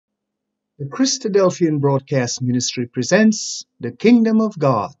The Christadelphian Broadcast Ministry presents The Kingdom of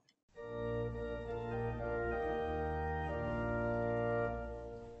God.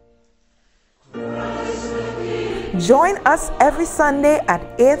 Join us every Sunday at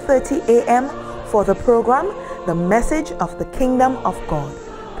 8:30 a.m. for the program, The Message of the Kingdom of God,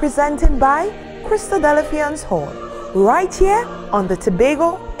 presented by Christadelphians Hall, right here on the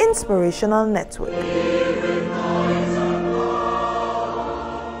Tobago Inspirational Network.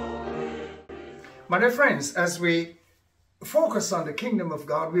 My dear friends, as we focus on the kingdom of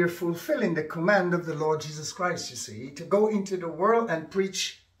God, we are fulfilling the command of the Lord Jesus Christ, you see, to go into the world and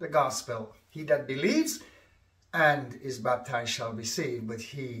preach the gospel. He that believes and is baptized shall be saved, but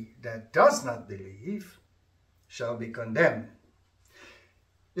he that does not believe shall be condemned.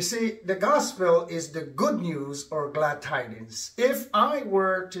 You see, the gospel is the good news or glad tidings. If I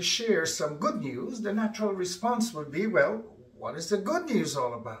were to share some good news, the natural response would be, well, what is the good news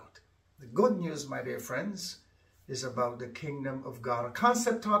all about? The good news, my dear friends, is about the kingdom of God, a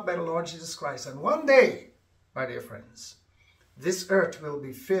concept taught by the Lord Jesus Christ. And one day, my dear friends, this earth will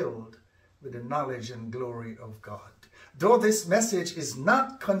be filled with the knowledge and glory of God. Though this message is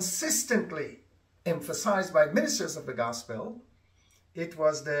not consistently emphasized by ministers of the gospel, it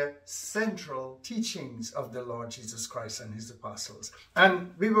was the central teachings of the Lord Jesus Christ and his apostles.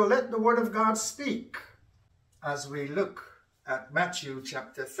 And we will let the word of God speak as we look at Matthew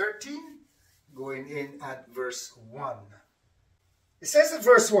chapter 13, going in at verse 1. It says in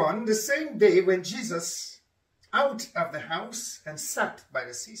verse 1, the same day when Jesus out of the house and sat by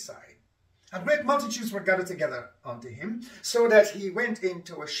the seaside, and great multitudes were gathered together unto him, so that he went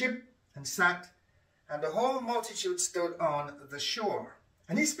into a ship and sat, and the whole multitude stood on the shore.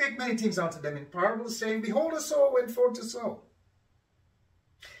 And he spake many things unto them in parables, saying, Behold, a sower went forth to sow.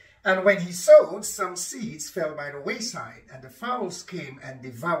 And when he sowed, some seeds fell by the wayside, and the fowls came and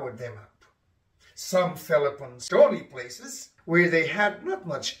devoured them up. Some fell upon stony places, where they had not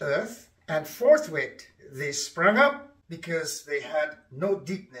much earth, and forthwith they sprung up, because they had no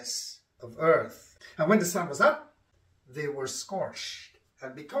deepness of earth. And when the sun was up, they were scorched,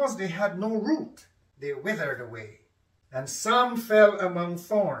 and because they had no root, they withered away. And some fell among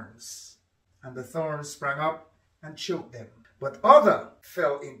thorns, and the thorns sprang up and choked them. But other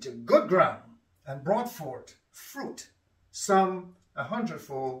fell into good ground and brought forth fruit, some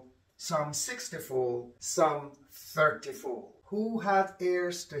 100-fold, some 60-fold, some 30-fold. Who hath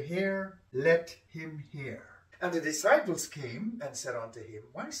ears to hear, let him hear. And the disciples came and said unto him,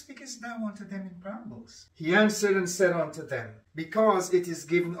 Why speakest thou unto them in parables? He answered and said unto them, Because it is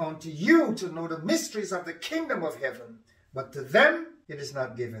given unto you to know the mysteries of the kingdom of heaven, but to them it is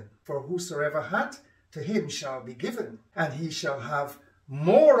not given. For whosoever hath, to him shall be given, and he shall have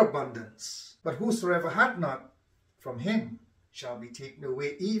more abundance. But whosoever hath not, from him shall be taken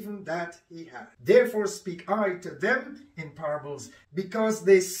away even that he hath. Therefore speak I to them in parables, because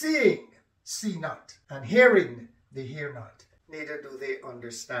they seeing see not, and hearing they hear not, neither do they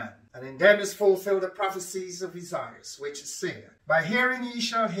understand. And in them is fulfilled the prophecies of Isaiah, which saith, By hearing ye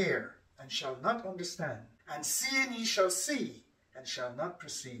shall hear, and shall not understand, and seeing ye shall see, and shall not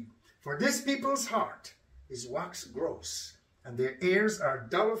perceive. For this people's heart is waxed gross, and their ears are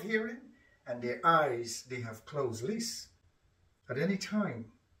dull of hearing, and their eyes they have closed lids. At any time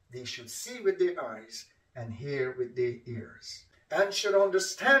they should see with their eyes, and hear with their ears, and should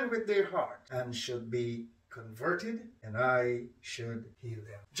understand with their heart, and should be converted, and I should heal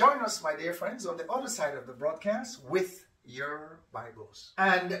them. Join us, my dear friends, on the other side of the broadcast with your Bibles.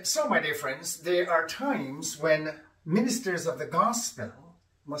 And so, my dear friends, there are times when ministers of the gospel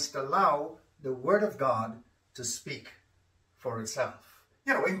must allow the word of God to speak for itself.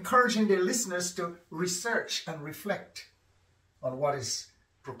 You know, encouraging their listeners to research and reflect on what is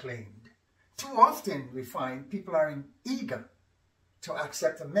proclaimed. Too often we find people are eager to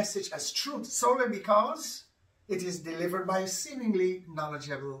accept a message as truth solely because it is delivered by a seemingly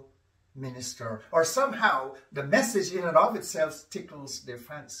knowledgeable minister, or somehow the message in and of itself tickles their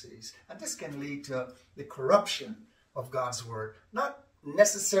fancies. And this can lead to the corruption of God's word, not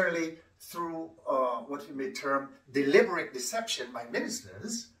necessarily through what we may term deliberate deception by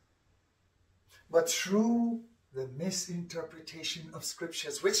ministers, but through the misinterpretation of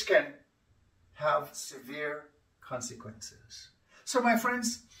scriptures, which can have severe consequences. So, my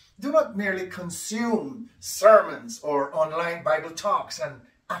friends, do not merely consume sermons or online Bible talks and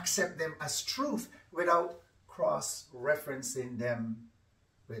accept them as truth without cross-referencing them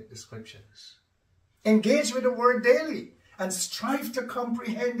with the scriptures. Engage with the word daily and strive to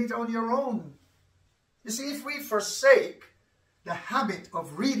comprehend it on your own. You see, if we forsake the habit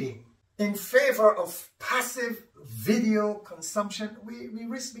of reading in favor of passive video consumption, we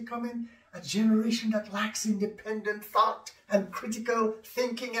risk becoming a generation that lacks independent thought and critical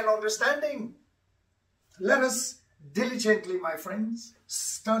thinking and understanding. Let us diligently, my friends,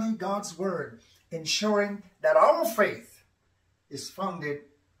 study God's word, ensuring that our faith is founded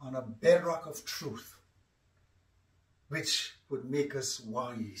on a bedrock of truth, which would make us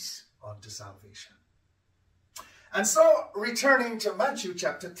wise unto salvation. And so, returning to Matthew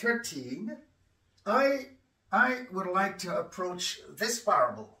chapter 13, I would like to approach this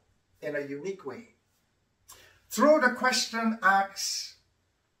parable in a unique way. Through the question asked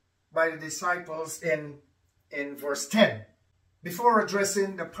by the disciples in verse 10, before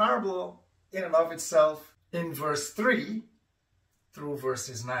addressing the parable in and of itself in verse 3 through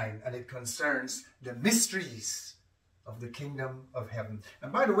verses 9, and it concerns the mysteries of the kingdom of heaven.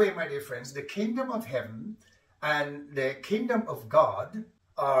 And by the way, my dear friends, the kingdom of heaven and the kingdom of God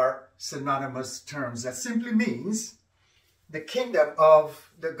are synonymous terms. That simply means the kingdom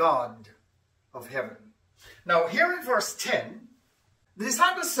of the God of heaven. Now, here in verse 10, the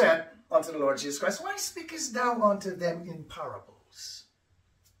disciples said unto the Lord Jesus Christ, "Why speakest thou unto them in parables?"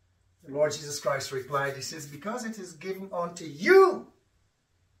 The Lord Jesus Christ replied, he says, "Because it is given unto you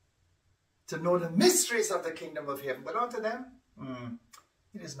to know the mysteries of the kingdom of heaven, but unto them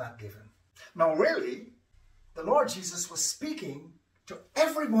it is not given." Now, really, the Lord Jesus was speaking to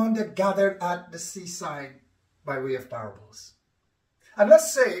everyone that gathered at the seaside by way of parables. And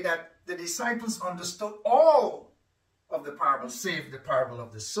let's say that the disciples understood all of the parables, save the parable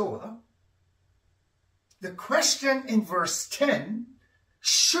of the sower. The question in verse 10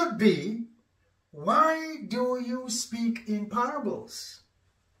 should be, why do you speak in parables?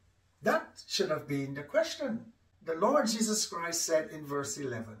 That should have been the question. The Lord Jesus Christ said in verse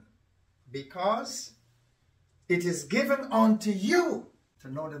 11, because it is given unto you to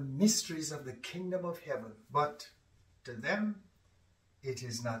know the mysteries of the kingdom of heaven, but to them it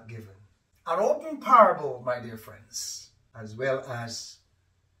is not given. An open parable, my dear friends, as well as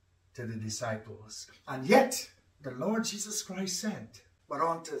to the disciples. And yet, the Lord Jesus Christ said, but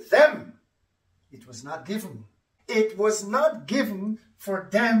unto them it was not given. It was not given for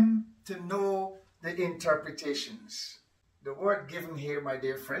them to know the interpretations. The word given here, my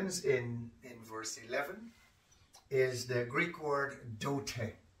dear friends, in verse 11, is the Greek word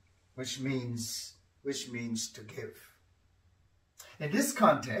dote, which means to give. In this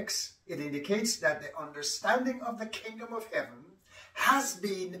context, it indicates that the understanding of the kingdom of heaven has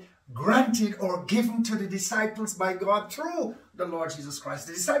been granted or given to the disciples by God through the Lord Jesus Christ.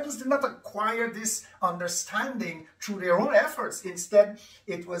 The disciples did not acquire this understanding through their own efforts. Instead,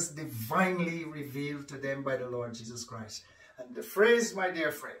 it was divinely revealed to them by the Lord Jesus Christ. And the phrase, my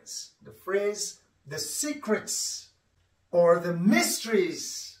dear friends, the phrase, the secrets or the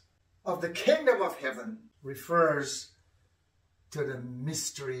mysteries of the kingdom of heaven, refers to the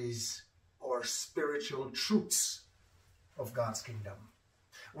mysteries or spiritual truths of God's kingdom,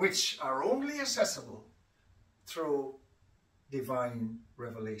 which are only accessible through divine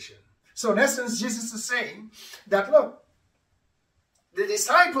revelation. So in essence, Jesus is saying that, look, the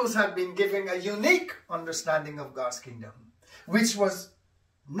disciples had been given a unique understanding of God's kingdom, which was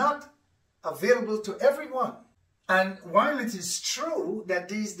not available to everyone. And while it is true that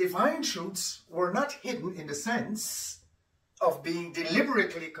these divine truths were not hidden in the sense of being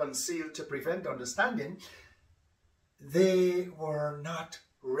deliberately concealed to prevent understanding, they were not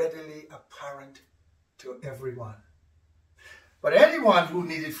readily apparent to everyone. But anyone who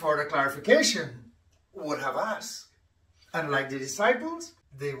needed further clarification would have asked. And like the disciples,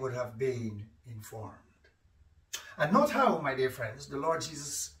 they would have been informed. And note how, my dear friends, the Lord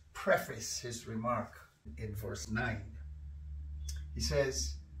Jesus prefaced his remark in verse 9. He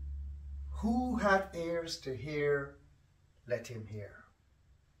says, "Who hath ears to hear, let him hear."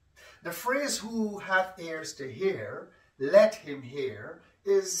 The phrase, "who hath ears to hear, let him hear,"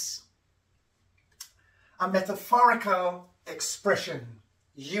 is a metaphorical expression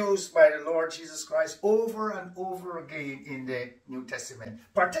used by the Lord Jesus Christ over and over again in the New Testament,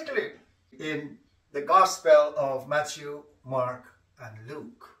 particularly in the Gospel of Matthew, Mark, and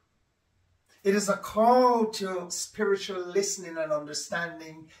Luke. It is a call to spiritual listening and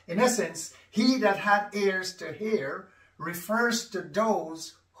understanding. In essence, he that hath ears to hear refers to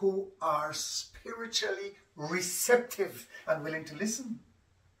those who are spiritually receptive and willing to listen.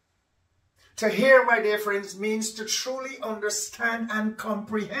 To hear, my dear friends, means to truly understand and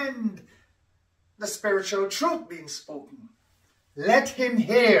comprehend the spiritual truth being spoken. Let him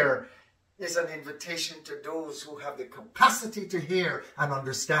hear is an invitation to those who have the capacity to hear and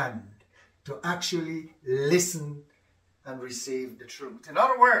understand, to actually listen and receive the truth. In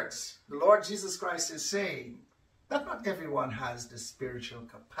other words, the Lord Jesus Christ is saying that not everyone has the spiritual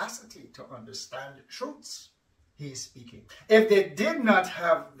capacity to understand the truths he is speaking. If they did not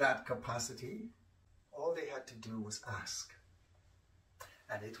have that capacity, all they had to do was ask,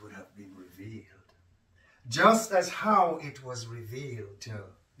 and it would have been revealed, just as how it was revealed to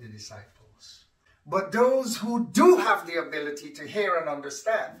the disciples. But those who do have the ability to hear and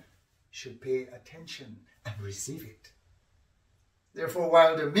understand should pay attention and receive it. Therefore,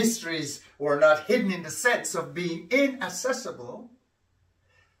 while the mysteries were not hidden in the sense of being inaccessible,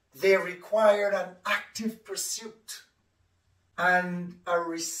 they required an active pursuit and a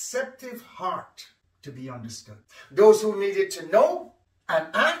receptive heart to be understood. Those who needed to know and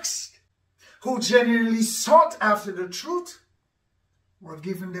asked, who genuinely sought after the truth, were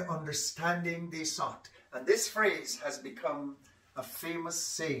given the understanding they sought. And this phrase has become a famous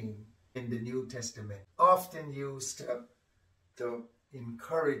saying in the New Testament, often used to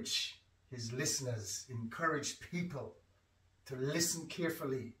encourage his listeners, encourage people to listen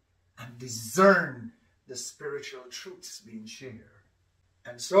carefully and discern the spiritual truths being shared.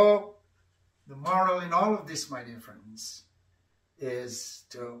 And so, the moral in all of this, my dear friends, is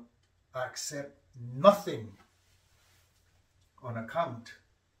to accept nothing on account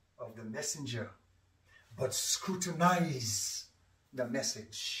of the messenger, but scrutinize the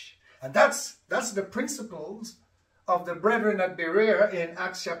message. And that's the principles of the brethren at Berea in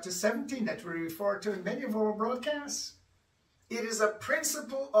Acts chapter 17 that we refer to in many of our broadcasts. It is a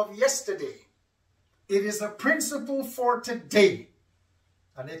principle of yesterday. It is a principle for today.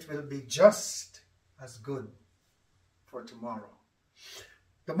 And it will be just as good for tomorrow.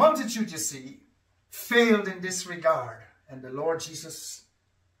 The multitude, you see, failed in this regard. And the Lord Jesus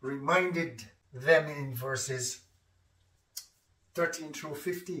reminded them in verses 13 through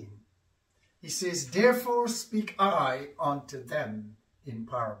 15. He says, "Therefore speak I unto them in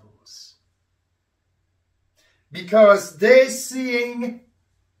parables, because they seeing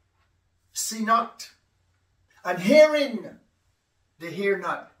see not, and hearing they hear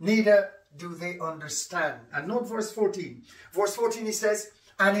not, neither do they understand." And note verse 14. Verse 14 he says,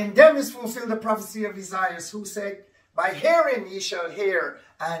 "And in them is fulfilled the prophecy of Isaiah, who said, By hearing ye shall hear,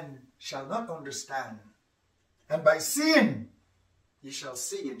 and shall not understand. And by seeing ye shall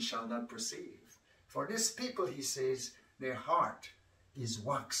see, and shall not perceive. For this people," he says, "their heart is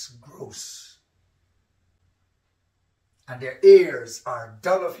wax gross, and their ears are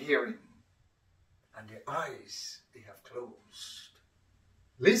dull of hearing, and their eyes they have closed."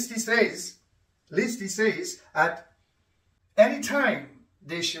 Lest he says, at any time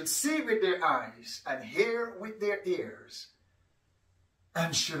they should see with their eyes, and hear with their ears,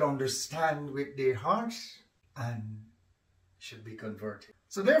 and should understand with their hearts, and should be converted.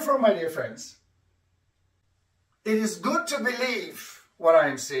 So therefore, my dear friends, it is good to believe what I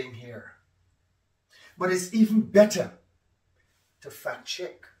am saying here, but it's even better to fact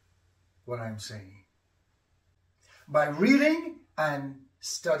check what I'm saying by reading and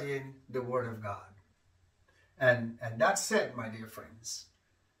studying the Word of God. And that said, my dear friends,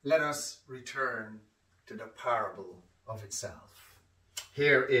 let us return to the parable of itself.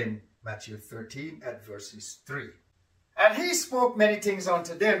 Here in Matthew 13 at verses 3. "And he spoke many things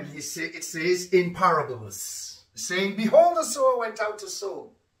unto them," it says, "in parables, saying, Behold, the sower went out to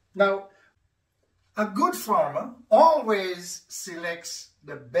sow." Now, a good farmer always selects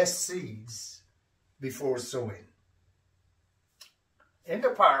the best seeds before sowing. In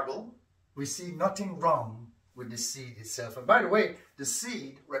the parable, we see nothing wrong with the seed itself. And by the way, the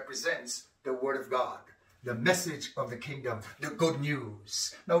seed represents the Word of God, the message of the kingdom, the good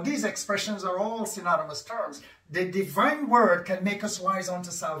news. Now, these expressions are all synonymous terms. The divine Word can make us wise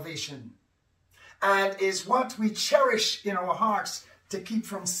unto salvation, and is what we cherish in our hearts to keep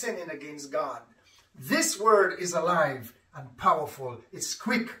from sinning against God. This Word is alive and powerful. It's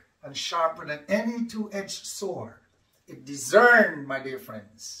quick and sharper than any two-edged sword. It discerns, my dear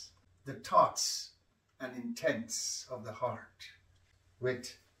friends, the thoughts and intents of the heart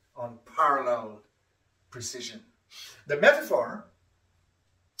with unparalleled precision. The metaphor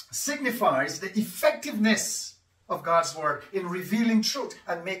signifies the effectiveness of God's Word in revealing truth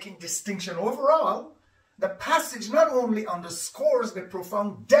and making distinction. Overall, the passage not only underscores the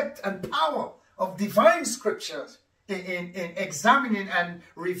profound depth and power of divine scriptures in examining and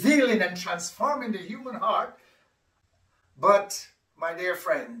revealing and transforming the human heart, but, my dear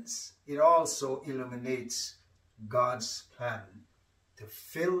friends, it also illuminates God's plan to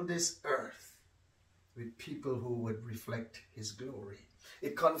fill this earth with people who would reflect his glory.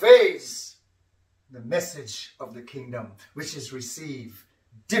 It conveys the message of the kingdom, which is received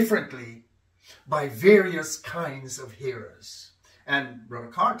differently by various kinds of hearers. And Brother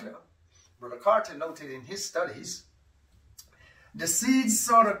Carter noted in his studies, the seed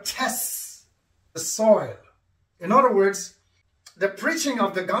sort of tests the soil. In other words, the preaching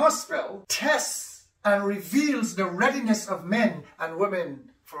of the gospel tests and reveals the readiness of men and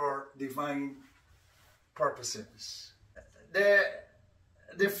women for divine purposes.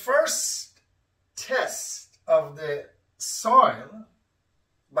 The first test of the soil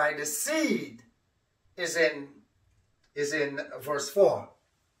by the seed is in verse 4.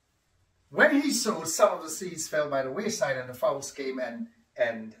 When he sowed, some of the seeds fell by the wayside, and the fowls came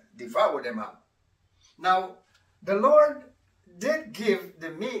and devoured them up. Now, the Lord did give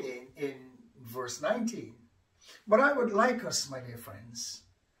the meaning in verse 19. But I would like us, my dear friends,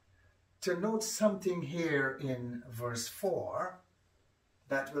 to note something here in verse 4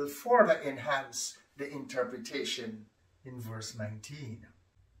 that will further enhance the interpretation in verse 19.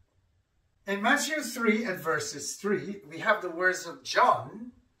 In Matthew 3 at verses 3, we have the words of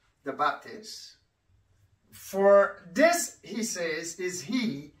John the Baptist. For this, he says, is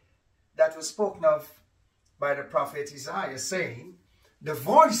he that was spoken of by the prophet Isaiah, saying, the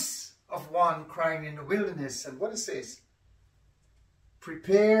voice of one crying in the wilderness. And what it says,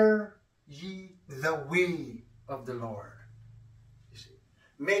 prepare ye the way of the Lord. You see,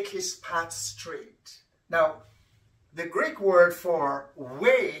 make his path straight. Now, the Greek word for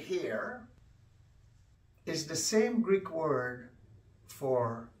way here is the same Greek word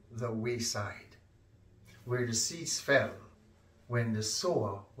for the wayside, where the seeds fell when the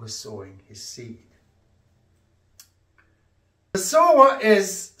sower was sowing his seed. The sower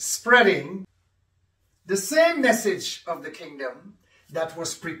is spreading the same message of the kingdom that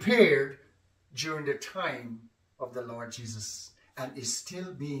was prepared during the time of the Lord Jesus and is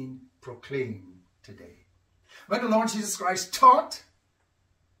still being proclaimed today. When the Lord Jesus Christ taught,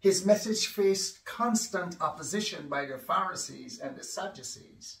 his message faced constant opposition by the Pharisees and the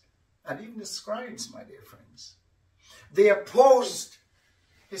Sadducees, and even the scribes, my dear friends. They opposed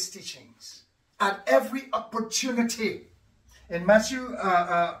his teachings at every opportunity. In Matthew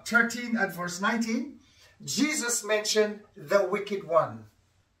 13 at verse 19, Jesus mentioned the wicked one,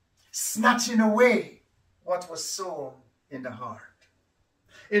 snatching away what was sown in the heart.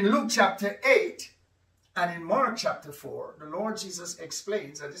 In Luke chapter 8, and in Mark chapter 4, the Lord Jesus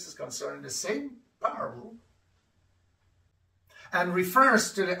explains that this is concerning the same parable and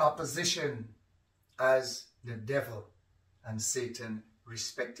refers to the opposition as the devil and Satan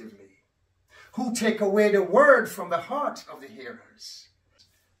respectively, who take away the word from the heart of the hearers.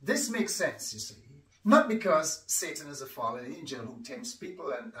 This makes sense, you see, not because Satan is a fallen angel who tempts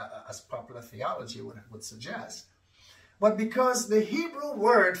people, and as popular theology would suggest, but because the Hebrew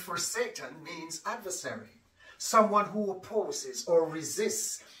word for Satan means adversary, someone who opposes or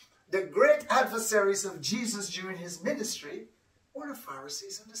resists. The great adversaries of Jesus during his ministry were the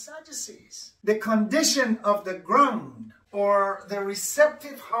Pharisees and the Sadducees. The condition of the ground or the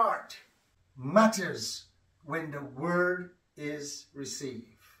receptive heart matters when the word is received.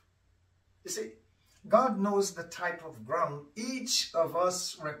 You see, God knows the type of ground each of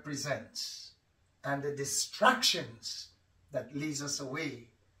us represents and the distractions that leads us away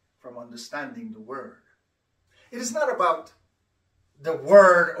from understanding the word. It is not about the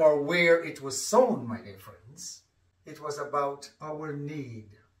word or where it was sown, my dear friends. It was about our need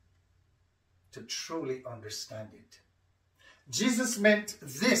to truly understand it. Jesus meant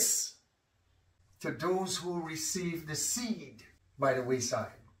this to those who received the seed by the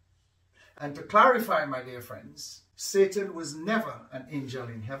wayside. And to clarify, my dear friends, Satan was never an angel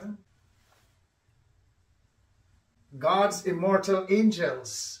in heaven. God's immortal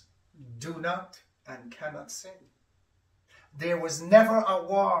angels do not and cannot sin. There was never a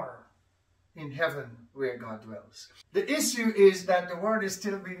war in heaven where God dwells. The issue is that the word is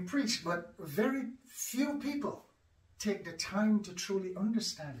still being preached, but very few people take the time to truly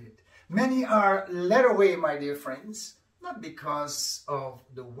understand it. Many are led away, my dear friends, not because of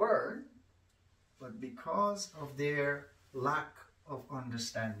the word, but because of their lack of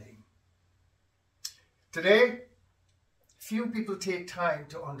understanding. Today, few people take time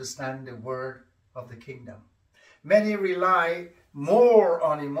to understand the word of the kingdom. Many rely more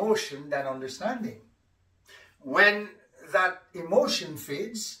on emotion than understanding. When that emotion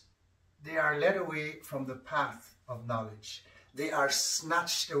fades, they are led away from the path of knowledge. They are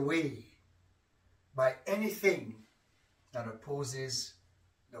snatched away by anything that opposes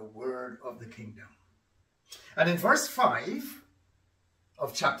the word of the kingdom. And in verse 5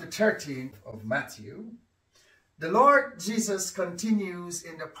 of chapter 13 of Matthew, The Lord Jesus continues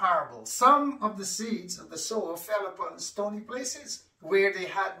in the parable. Some of the seeds of the sower fell upon stony places where they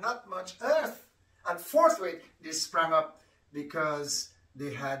had not much earth, and forthwith they sprang up because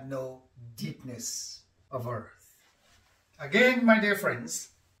they had no deepness of earth. Again, my dear friends,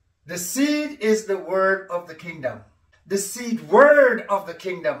 the seed is the word of the kingdom. The seed word of the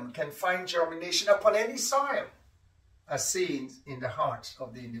kingdom can find germination upon any soil, as seen in the heart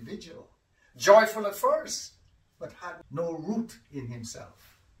of the individual. Joyful at first, but had no root in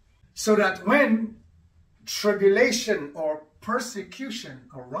himself. So that when tribulation or persecution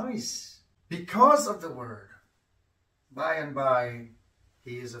arise because of the word, by and by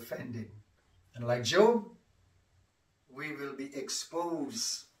he is offended. And like Job, we will be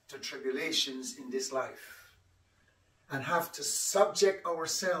exposed to tribulations in this life and have to subject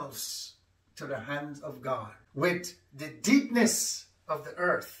ourselves to the hands of God. With the deepness of the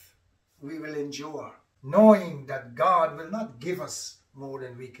earth, we will endure, knowing that God will not give us more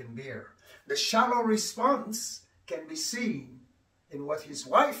than we can bear. The shallow response can be seen in what his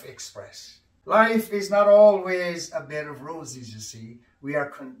wife expressed. Life is not always a bed of roses, you see. We are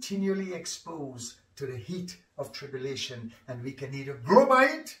continually exposed to the heat of tribulation, and we can either grow by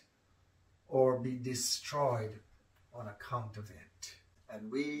it or be destroyed on account of it.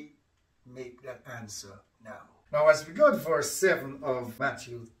 And we make that answer now. Now, as we go to verse 7 of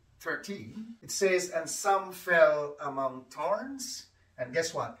Matthew 13, it says, and some fell among thorns, and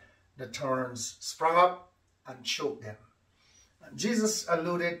guess what? The thorns sprung up and choked them. And Jesus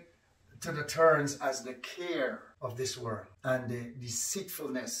alluded to the thorns as the care of this world and the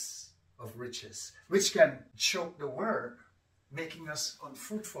deceitfulness of riches, which can choke the word, making us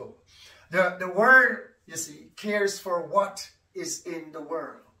unfruitful. The word, you see, cares for what is in the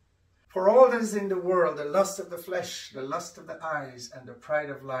world. For all that is in the world, the lust of the flesh, the lust of the eyes, and the pride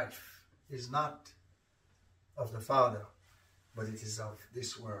of life is not of the Father, but it is of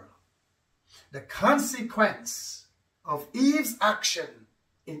this world. The consequence of Eve's action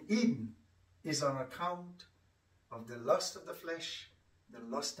in Eden is on account of the lust of the flesh, the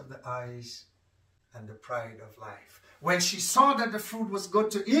lust of the eyes, and the pride of life. When she saw that the fruit was good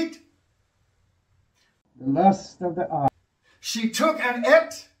to eat, The lust of the eye, she took and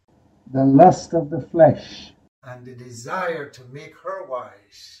ate, the lust of the flesh, and the desire to make her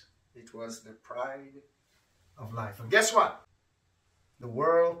wise. It was the pride of life. And guess what? The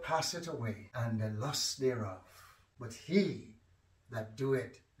world passeth away, and the lust thereof. But he that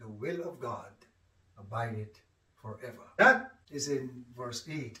doeth the will of God abideth forever. That is in verse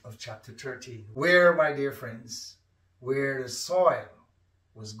 8 of chapter 13. Where, my dear friends, where the soil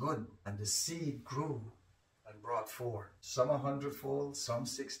was good, and the seed grew and brought forth, some 100-fold, some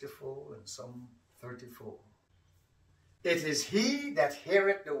 60-fold, and some 30-fold. It is he that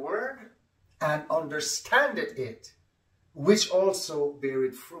heareth the word and understandeth it, which also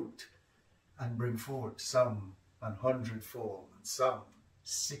beareth fruit, and bring forth some 100-fold, and some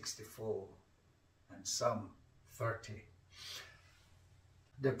 60-fold, and some 30.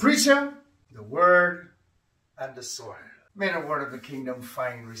 The preacher, the word, and the soil. May the word of the kingdom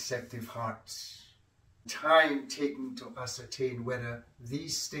find receptive hearts. Time taken to ascertain whether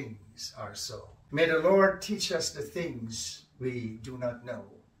these things are so. May the Lord teach us the things we do not know.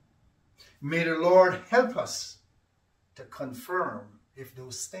 May the Lord help us to confirm if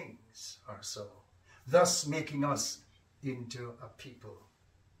those things are so, thus making us into a people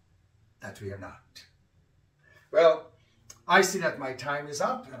that we are not. Well, I see that my time is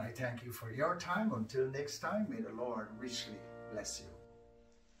up, and I thank you for your time. Until next time, may the Lord richly bless you.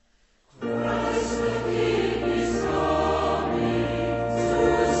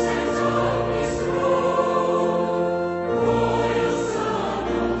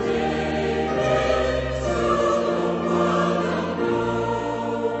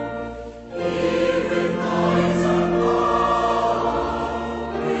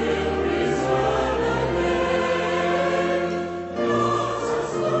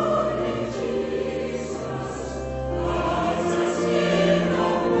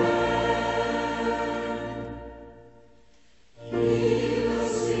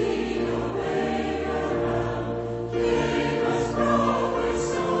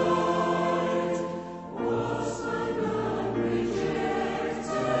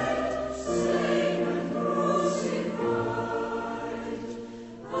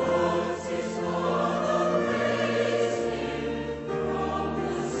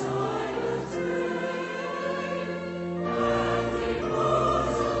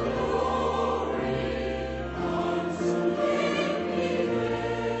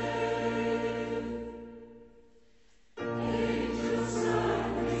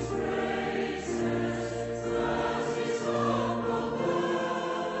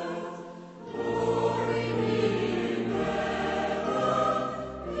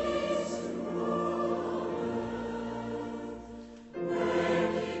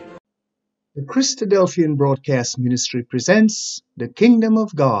 Christadelphian Broadcast Ministry presents The Kingdom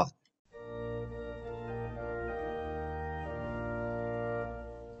of God.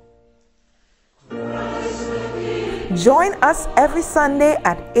 Join us every Sunday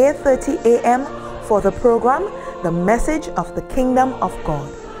at 8:30 a.m. for the program, The Message of the Kingdom of God,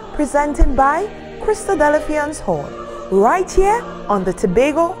 presented by Christadelphians Hall, right here on the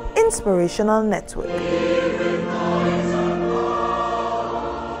Tobago Inspirational Network.